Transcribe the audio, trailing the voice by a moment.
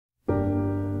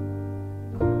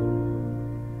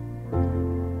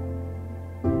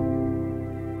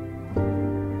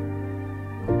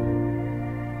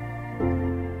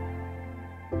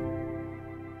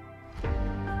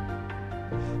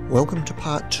Welcome to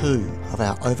part 2 of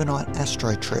our overnight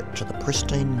astro trip to the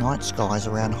pristine night skies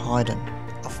around Hyden,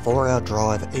 a 4-hour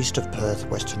drive east of Perth,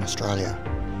 Western Australia.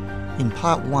 In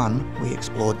part 1 we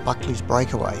explored Buckley's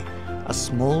Breakaway, a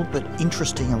small but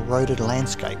interesting eroded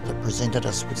landscape that presented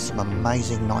us with some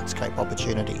amazing nightscape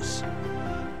opportunities.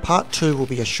 Part 2 will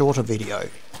be a shorter video,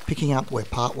 picking up where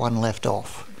part 1 left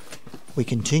off. We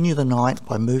continue the night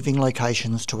by moving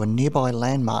locations to a nearby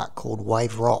landmark called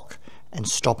Wave Rock, and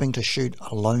stopping to shoot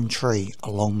a lone tree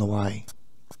along the way.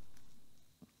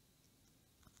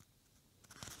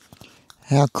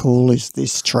 How cool is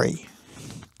this tree?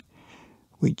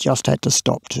 We just had to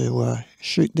stop to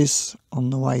shoot this on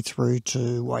the way through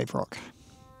to Wave Rock.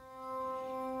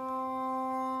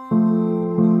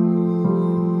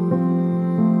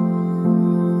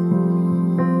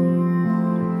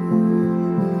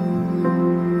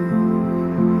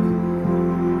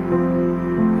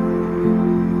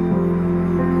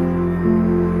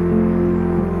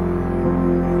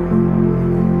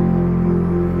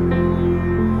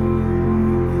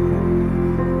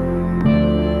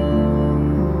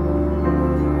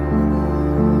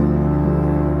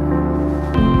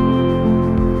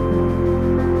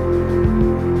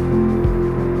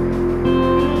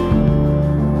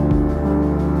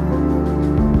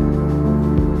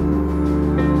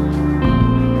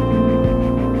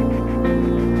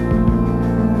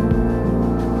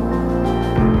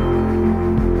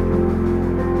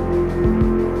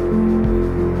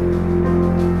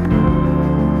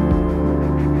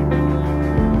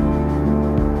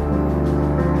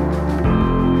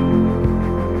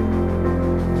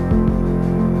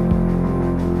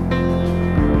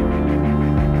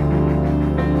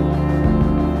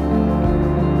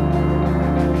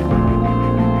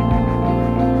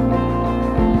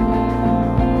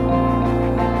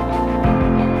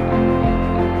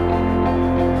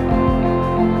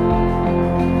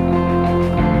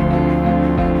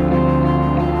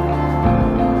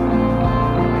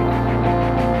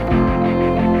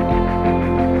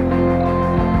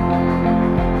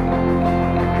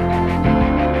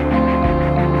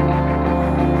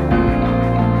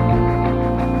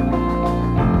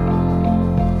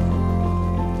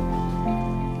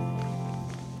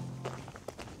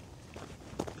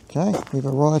 Okay, we've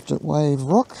arrived at Wave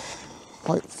Rock.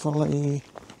 Hopefully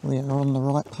we are on the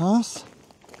right path.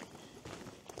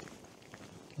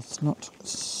 It's not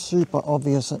super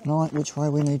obvious at night which way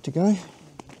we need to go.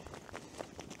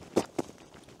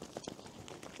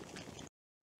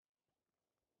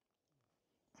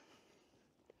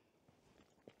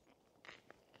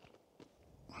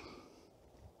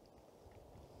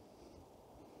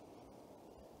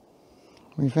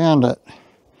 We found it.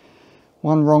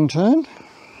 One wrong turn.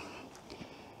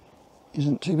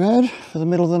 Isn't too bad for the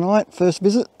middle of the night, first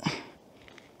visit.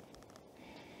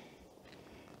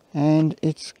 And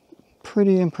it's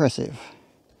pretty impressive.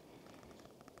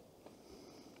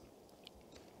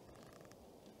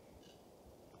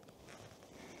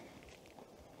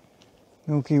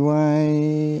 Milky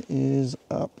Way is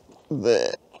up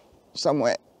there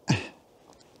somewhere.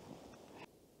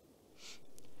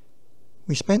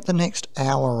 We spent the next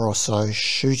hour or so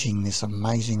shooting this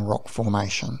amazing rock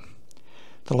formation.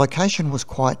 The location was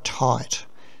quite tight,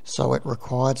 so it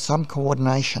required some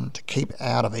coordination to keep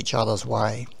out of each other's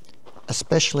way,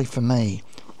 especially for me,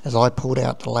 as I pulled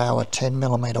out the Laowa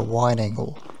 10mm wide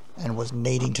angle and was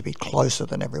needing to be closer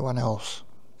than everyone else.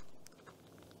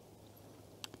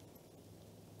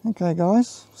 Okay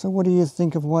guys, so what do you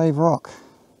think of Wave Rock?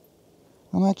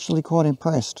 I'm actually quite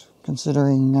impressed,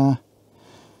 considering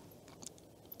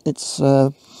it's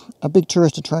a big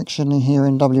tourist attraction here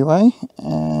in WA,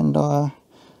 and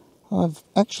I've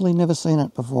actually never seen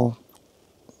it before,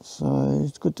 so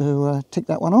it's good to tick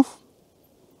that one off,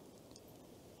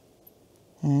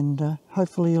 and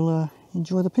hopefully you'll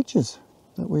enjoy the pictures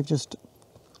that we've just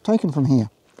taken from here.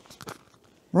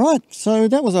 Right, so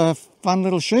that was a fun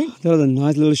little shoot. That was a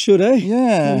nice little shoot, eh?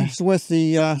 Yeah, it's worth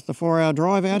the 4-hour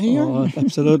drive out here. Oh,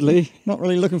 absolutely. Not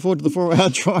really looking forward to the 4-hour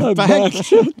drive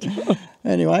back.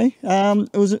 Anyway,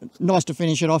 it was nice to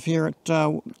finish it off here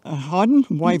at Hyden,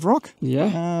 Wave Rock.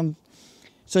 Yeah.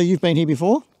 So you've been here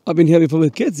before? I've been here before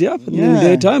with kids, yeah. In the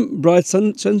daytime, bright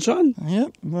sunshine.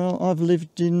 Yep. Well, I've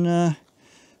lived in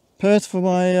Perth for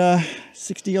my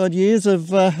 60-odd years of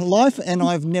life, and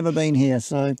I've never been here.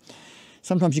 So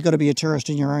sometimes you've got to be a tourist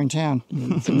in your own town.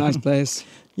 It's a nice place.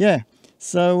 Yeah.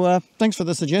 So thanks for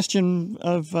the suggestion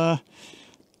of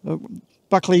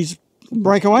Buckley's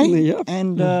Breakaway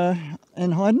and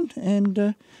Hyden,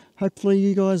 and hopefully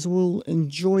you guys will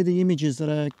enjoy the images that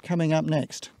are coming up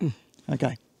next.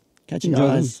 Okay, catch you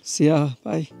guys. See ya.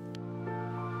 Bye.